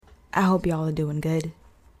I hope y'all are doing good.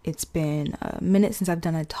 It's been a minute since I've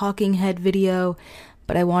done a talking head video,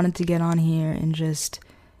 but I wanted to get on here and just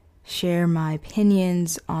share my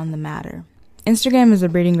opinions on the matter. Instagram is a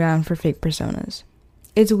breeding ground for fake personas.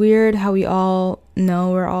 It's weird how we all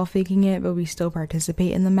know we're all faking it, but we still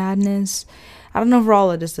participate in the madness. I don't know if we're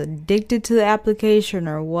all just addicted to the application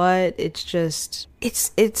or what. It's just,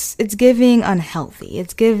 it's giving unhealthy.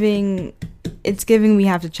 It's giving we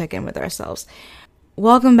have to check in with ourselves.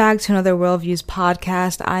 Welcome back to another WR7DVIEWS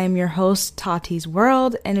podcast. I am your host, Tati's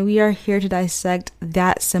World, and we are here to dissect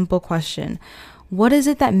that simple question. What is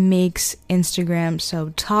it that makes Instagram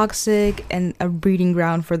so toxic and a breeding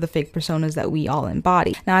ground for the fake personas that we all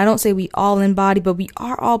embody? Now, I don't say we all embody, but we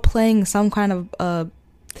are all playing some kind of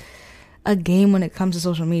a game when it comes to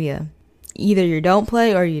social media. Either you don't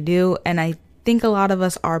play or you do, and I think a lot of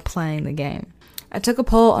us are playing the game. I took a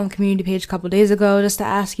poll on the community page a couple days ago just to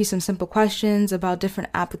ask you some simple questions about different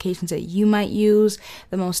applications that you might use,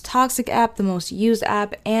 the most toxic app, the most used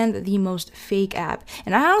app, and the most fake app.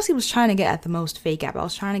 And I honestly was trying to get at the most fake app. I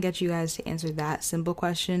was trying to get you guys to answer that simple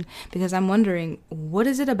question because I'm wondering, what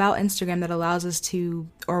is it about Instagram that allows us to,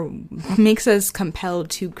 or makes us compelled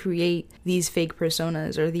to create these fake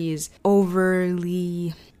personas or these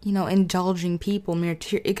overly, indulging people?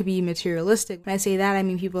 It could be materialistic. When I say that, I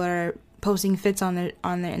mean people are posting fits on their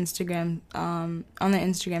Instagrams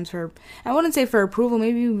for, I wouldn't say for approval,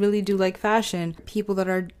 maybe you really do like fashion. People that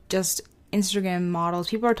are just Instagram models.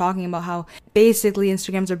 People are talking about how basically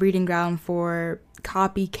Instagram's a breeding ground for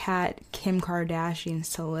copycat Kim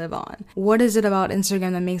Kardashians to live on. What is it about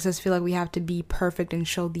Instagram that makes us feel like we have to be perfect and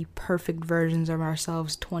show the perfect versions of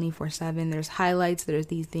ourselves 24/7? There's highlights, there's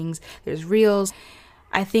these things, there's reels.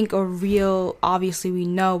 I think a reel, obviously we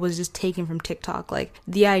know, was just taken from TikTok. Like,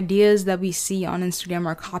 the ideas that we see on Instagram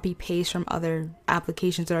are copy-paste from other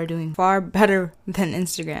applications that are doing far better than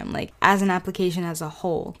Instagram, like, as an application as a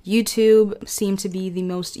whole. YouTube seemed to be the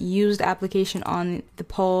most used application on the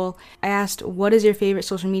poll. I asked, what is your favorite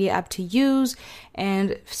social media app to use?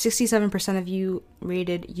 And 67% of you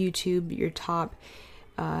rated YouTube your top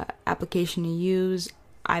application to use.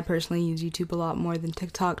 I personally use YouTube a lot more than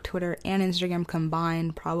TikTok, Twitter, and Instagram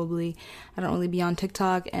combined, probably. I don't really be on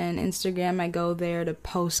TikTok and Instagram. I go there to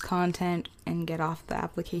post content and get off the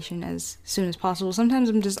application as soon as possible. Sometimes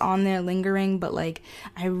I'm just on there lingering, but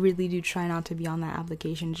I really do try not to be on that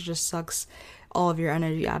application. It just sucks all of your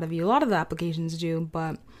energy out of you. A lot of the applications do,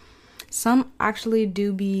 but some actually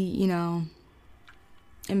do be,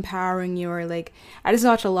 empowering you, or I just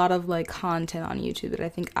watch a lot of content on YouTube that I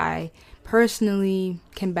think I personally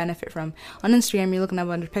can benefit from. On Instagram, you're looking at a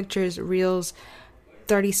bunch of pictures, reels,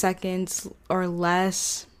 30 seconds or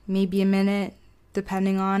less, maybe a minute,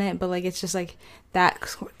 depending on it, but it's just that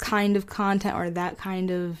kind of content or that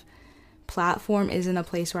kind of platform isn't a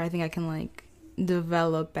place where I think I can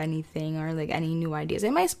develop anything or any new ideas.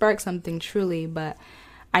 It might spark something truly, but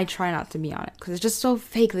I try not to be on it because it's just so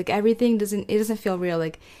fake. Everything doesn't feel real.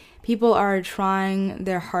 People are trying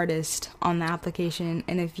their hardest on the application,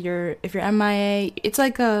 and if you're MIA, it's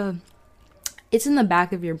it's in the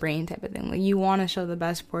back of your brain type of thing. You want to show the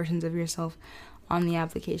best portions of yourself on the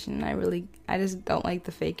application. And I just don't like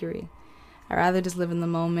the fakery. I rather just live in the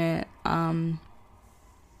moment. But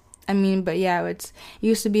yeah, it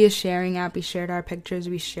used to be a sharing app. We shared our pictures,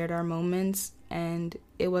 we shared our moments, and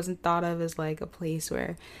it wasn't thought of as a place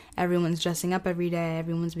where everyone's dressing up every day,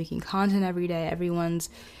 everyone's making content every day, everyone's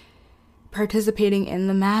participating in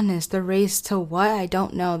the madness, the race to what? I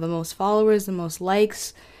don't know. The most followers, the most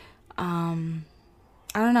likes. I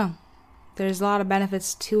don't know. There's a lot of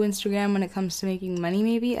benefits to Instagram when it comes to making money,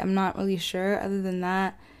 maybe. I'm not really sure. Other than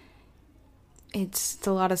that, it's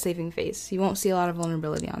a lot of saving face. You won't see a lot of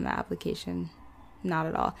vulnerability on the application. Not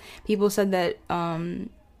at all. People said that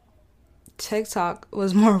TikTok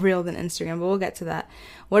was more real than Instagram, but we'll get to that.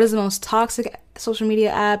 What is the most toxic social media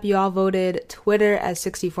app? You all voted Twitter at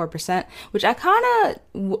 64%, which I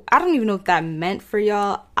don't even know if that meant for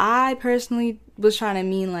y'all. I personally was trying to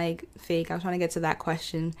mean fake. I was trying to get to that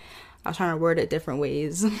question. I was trying to word it different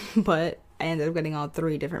ways, but I ended up getting all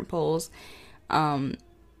three different polls.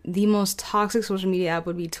 The most toxic social media app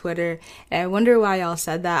would be Twitter, and I wonder why y'all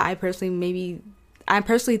said that. I personally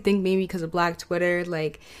think maybe because of Black Twitter,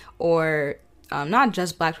 or not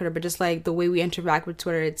just Black Twitter, but just the way we interact with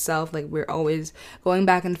Twitter itself. We're always going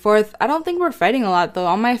back and forth. I don't think we're fighting a lot though.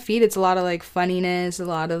 On my feed, it's a lot of funniness, a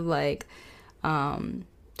lot of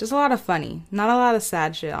just a lot of funny, not a lot of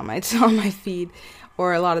sad shit on my feed,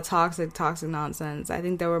 or a lot of toxic nonsense. I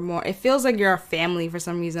think there were more. It feels like you're a family for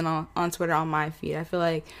some reason on Twitter on my feed. I feel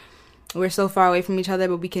like we're so far away from each other,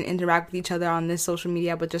 but we can interact with each other on this social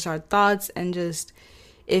media with just our thoughts and just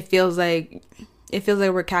it feels like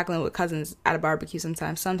we're cackling with cousins at a barbecue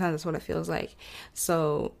sometimes. Sometimes that's what it feels like.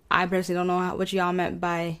 So I personally don't know what y'all meant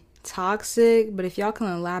by toxic, but if y'all can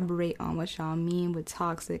elaborate on what y'all mean with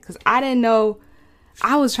toxic, because I didn't know.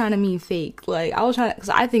 I was trying to mean fake. Like, I was trying to, because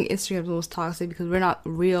I think Instagram's the most toxic because we're not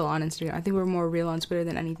real on Instagram. I think we're more real on Twitter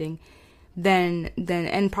than anything.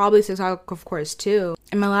 And probably TikTok, of course, too.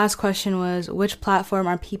 And my last question was, which platform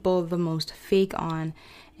are people the most fake on?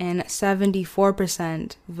 And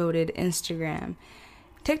 74% voted Instagram.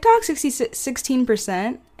 TikTok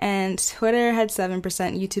 16%, and Twitter had 7%,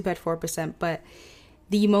 YouTube had 4%. But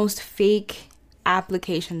the most fake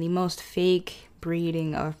application, the most fake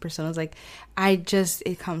breeding of personas, like,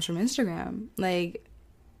 it comes from Instagram. Like,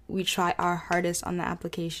 we try our hardest on the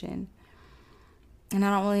application, and I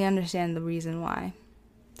don't really understand the reason why.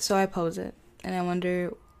 So I pose it, and I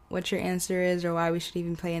wonder what your answer is, or why we should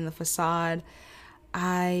even play in the facade.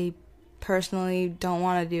 I personally don't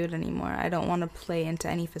want to do it anymore. I don't want to play into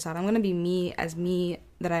any facade. I'm going to be me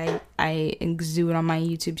that I exude on my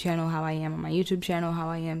YouTube channel, how I am on my YouTube channel, how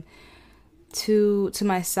I am to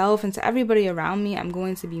myself and to everybody around me. I'm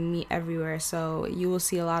going to be me everywhere. So you will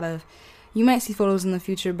see you might see photos in the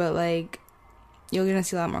future, but like, you're going to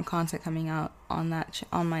see a lot more content coming out on my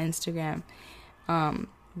Instagram.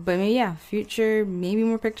 But future, maybe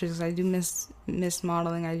more pictures, because I do miss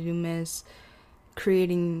modeling. I do miss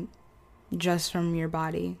creating just from your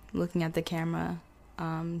body, looking at the camera,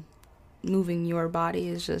 moving your body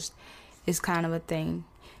is kind of a thing.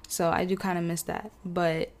 So I do kind of miss that.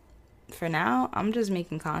 But for now, I'm just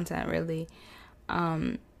making content, really.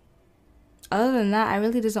 Other than that, I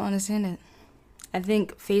really just don't understand it. I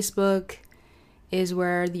think Facebook is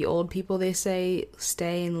where the old people, they say,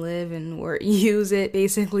 stay and live and use it.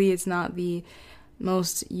 Basically, it's not the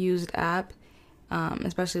most used app,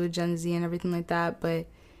 especially with Gen Z and everything like that. But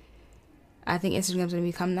I think Instagram's gonna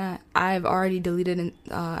become that. I've already deleted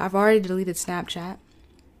Snapchat.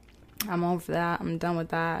 I'm over that. I'm done with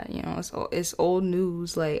that. You know, it's old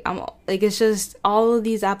news. It's just, all of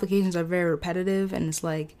these applications are very repetitive, and it's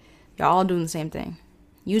like, you're all doing the same thing.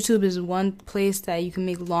 YouTube is one place that you can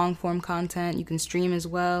make long form content. You can stream as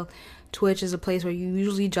well. Twitch is a place where you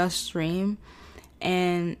usually just stream.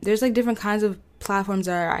 And there's like different kinds of platforms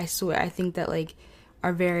that I think that like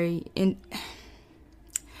are very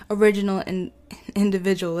original and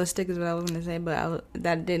individualistic is what I was going to say, but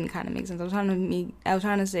that didn't kind of make sense. I was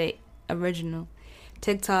trying to say original.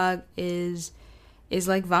 TikTok is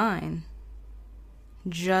like Vine,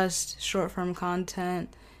 just short form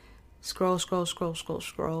content. Scroll,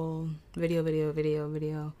 video.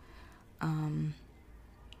 I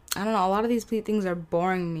don't know, a lot of these things are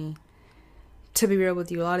boring me, to be real with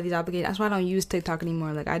you. A lot of these applications, that's why I don't use TikTok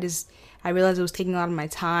anymore. Like, I realized it was taking a lot of my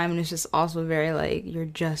time, and it's just also very, like, you're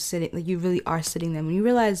just sitting, like, you really are sitting there. When you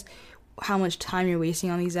realize how much time you're wasting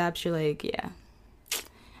on these apps, you're like, yeah,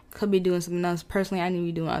 could be doing something else. Personally, I need to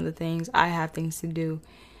be doing other things. I have things to do.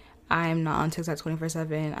 I am not on TikTok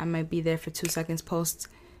 24/7. I might be there for 2 seconds, post,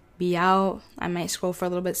 be out. I might scroll for a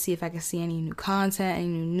little bit, see if I can see any new content, any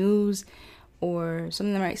new news, or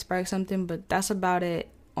something that might spark something, but that's about it.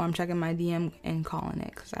 Or I'm checking my DM and calling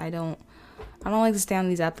it, because I don't like to stay on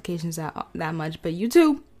these applications that much. But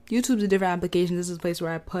YouTube's a different application. This is a place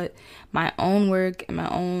where I put my own work and my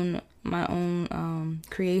own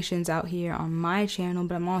creations out here on my channel,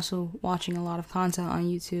 but I'm also watching a lot of content on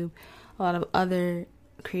YouTube, a lot of other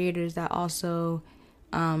creators that also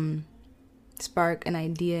spark an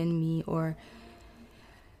idea in me or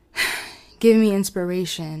give me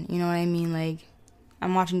inspiration. You know what I mean? Like,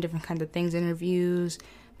 I'm watching different kinds of things, interviews,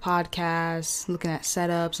 podcasts, looking at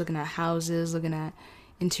setups, looking at houses, looking at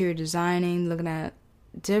interior designing, looking at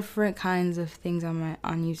different kinds of things on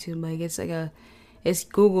YouTube. Like, it's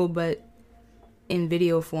Google, but in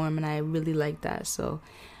video form, and I really like that. So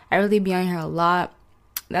I really be on here a lot.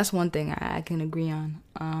 That's one thing I can agree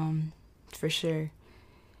on, for sure.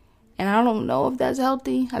 And I don't know if that's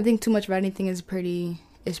healthy. I think too much of anything is pretty,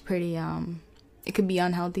 it could be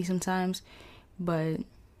unhealthy sometimes, but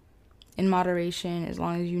in moderation, as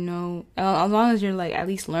long as you're like at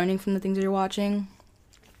least learning from the things that you're watching,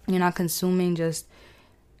 you're not consuming just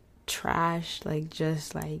trash, like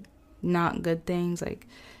just like not good things, like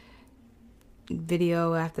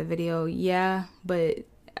video after video, yeah, but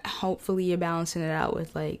hopefully you're balancing it out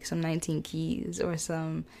with like some 19 Keys or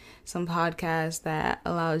some podcast that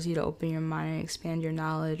allows you to open your mind and expand your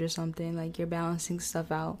knowledge or something. Like, you're balancing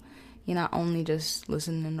stuff out. You're not only just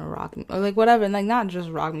listening to rock or like whatever, like not just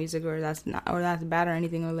rock music or that's bad or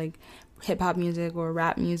anything, or like hip hop music or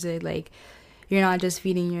rap music. Like, you're not just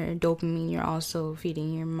feeding your dopamine, you're also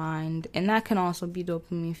feeding your mind, and that can also be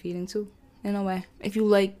dopamine feeding too. in a way. If you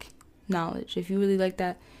like knowledge, if you really like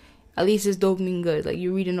that, at least it's dopamine good. Like,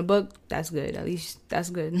 you're reading a book, that's good. At least that's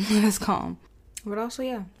good. That's calm. But also,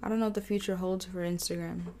 yeah, I don't know what the future holds for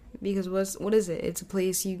Instagram. Because what is it? It's a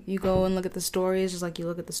place you go and look at the stories, just like you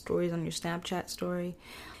look at the stories on your Snapchat story.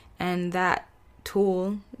 And that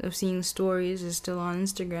tool of seeing stories is still on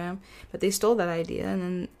Instagram. But they stole that idea.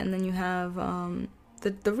 And then you have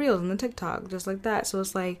the Reels and the TikTok, just like that. So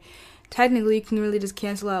it's like, technically, you can really just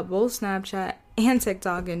cancel out both Snapchat and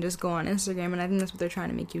TikTok and just go on Instagram. And I think that's what they're trying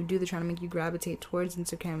to make you do. They're trying to make you gravitate towards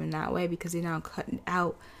Instagram in that way, because they now cut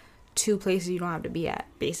out 2 places you don't have to be at,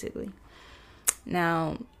 basically.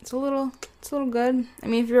 Now, it's a little good. I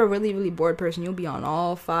mean, if you're a really, really bored person, you'll be on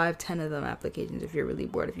all 5-10 of them applications. If you're really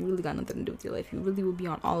bored, if you really got nothing to do with your life, you really will be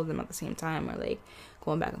on all of them at the same time, or like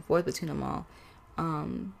going back and forth between them all.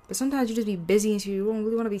 But sometimes you just be busy, and so you don't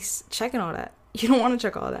really want to be checking all that. You don't want to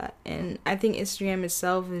check all that. And I think Instagram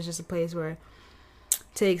itself is just a place where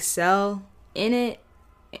to excel in it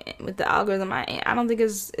with the algorithm, I don't think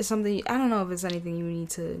it's something, I don't know if it's anything you need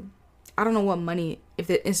to, I don't know what money, if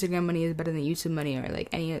the Instagram money is better than YouTube money, or like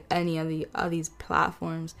any of these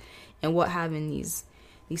platforms, and what having these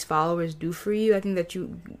followers do for you. I think that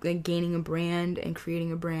you, like, gaining a brand and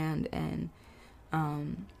creating a brand, and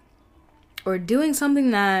or doing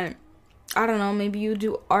something that, I don't know, maybe you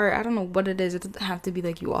do art, I don't know what it is. It doesn't have to be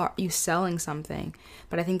like you selling something,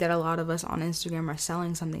 but I think that a lot of us on Instagram are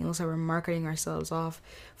selling something. It looks like we're marketing ourselves off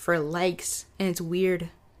for likes, and it's weird,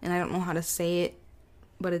 and I don't know how to say it,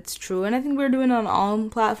 but it's true. And I think we're doing it on all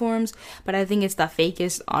platforms, but I think it's the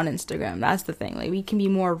fakest on Instagram. That's the thing. Like, we can be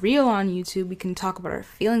more real on YouTube. We can talk about our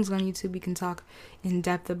feelings on YouTube. We can talk in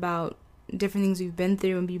depth about different things we've been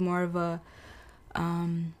through, and be more of a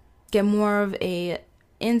get more of a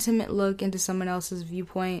intimate look into someone else's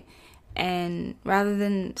viewpoint, and rather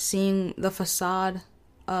than seeing the facade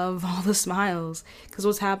of all the smiles, because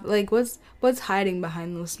what's hiding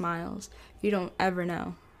behind those smiles, you don't ever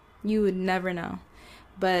know. You would never know.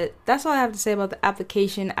 But that's all I have to say about the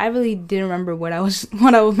application. I really didn't remember what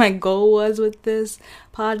my goal was with this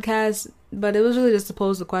podcast, but it was really just to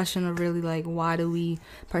pose the question of really, like, why do we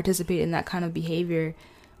participate in that kind of behavior?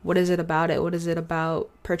 What is it about it? What is it about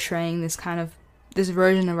portraying this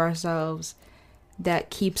version of ourselves that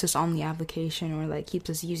keeps us on the application, or like keeps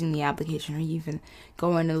us using the application, or even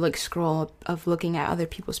going to scroll of looking at other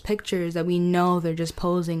people's pictures that we know they're just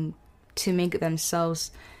posing to make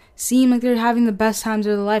themselves seem like they're having the best times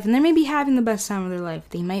of their life. And they may be having the best time of their life.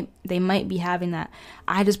 They might be having that.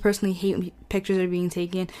 I just personally hate when pictures are being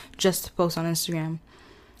taken just to post on Instagram,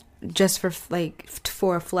 just for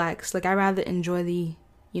a flex. Like, I rather enjoy the,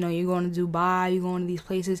 you're going to Dubai, you're going to these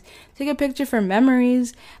places, take a picture for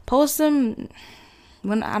memories, post them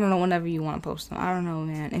whenever you want to post them. I don't know,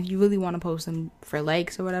 man. If you really want to post them for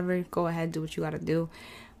likes or whatever, go ahead, do what you got to do.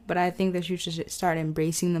 But I think that you should start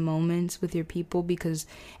embracing the moments with your people,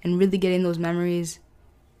 and really getting those memories,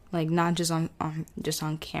 like, not just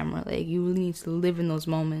on camera. Like, you really need to live in those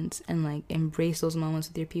moments, and like embrace those moments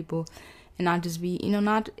with your people, and not just be,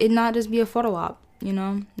 not just be a photo op,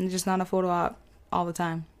 it's just not a photo op all the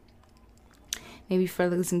time. Maybe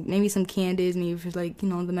for some candids, maybe for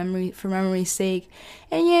for memory's sake.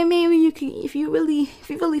 And yeah, maybe you can, if you really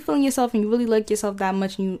feeling yourself and you really like yourself that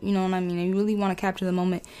much, and you know what I mean, and you really want to capture the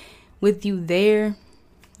moment with you there,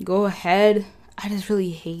 go ahead. I just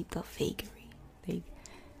really hate the fakery. Like,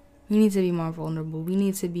 we need to be more vulnerable. We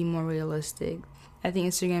need to be more realistic. I think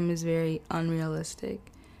Instagram is very unrealistic,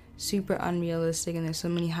 super unrealistic, and there's so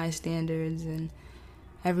many high standards, and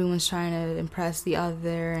everyone's trying to impress the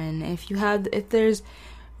other. And if there's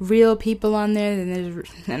real people on there,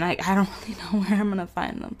 then I don't really know where I'm gonna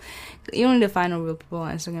find them. You don't need to find no real people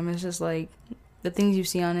on Instagram. It's just like the things you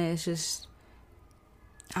see on it. It's just,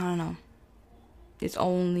 I don't know. It's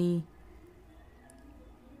only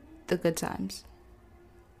the good times,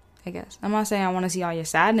 I guess. I'm not saying I want to see all your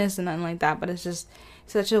sadness and nothing like that, but it's just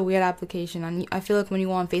such a weird application. I feel like when you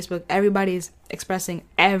go on Facebook, everybody's expressing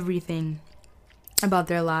everything about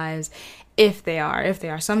their lives, if they are.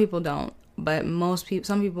 Some people don't, but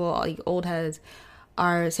some people, like old heads,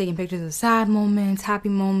 are taking pictures of sad moments, happy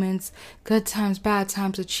moments, good times, bad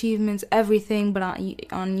times, achievements, everything. But on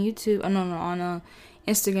YouTube, on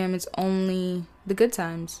Instagram, it's only the good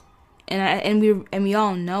times, and we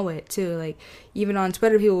all know it too. Like, even on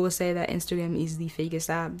Twitter, people will say that Instagram is the fakest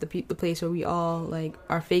app, the place where we all like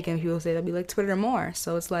are faking. People say that we like Twitter more,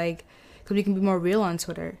 so it's like, because we can be more real on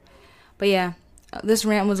Twitter. But yeah. This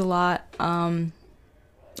rant was a lot. Let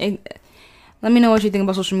me know what you think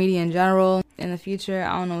about social media in general. In the future,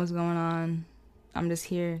 I don't know what's going on. I'm just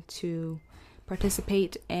here to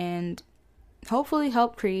participate and hopefully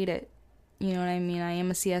help create it. You know what I mean? I am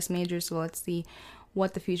a CS major, so let's see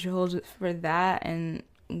what the future holds for that and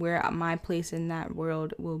where my place in that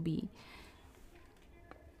world will be.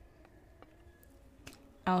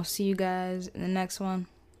 I'll see you guys in the next one.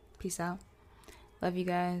 Peace out. Love you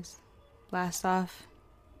guys. Blast off.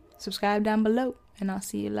 Subscribe down below, and I'll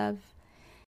see you, love.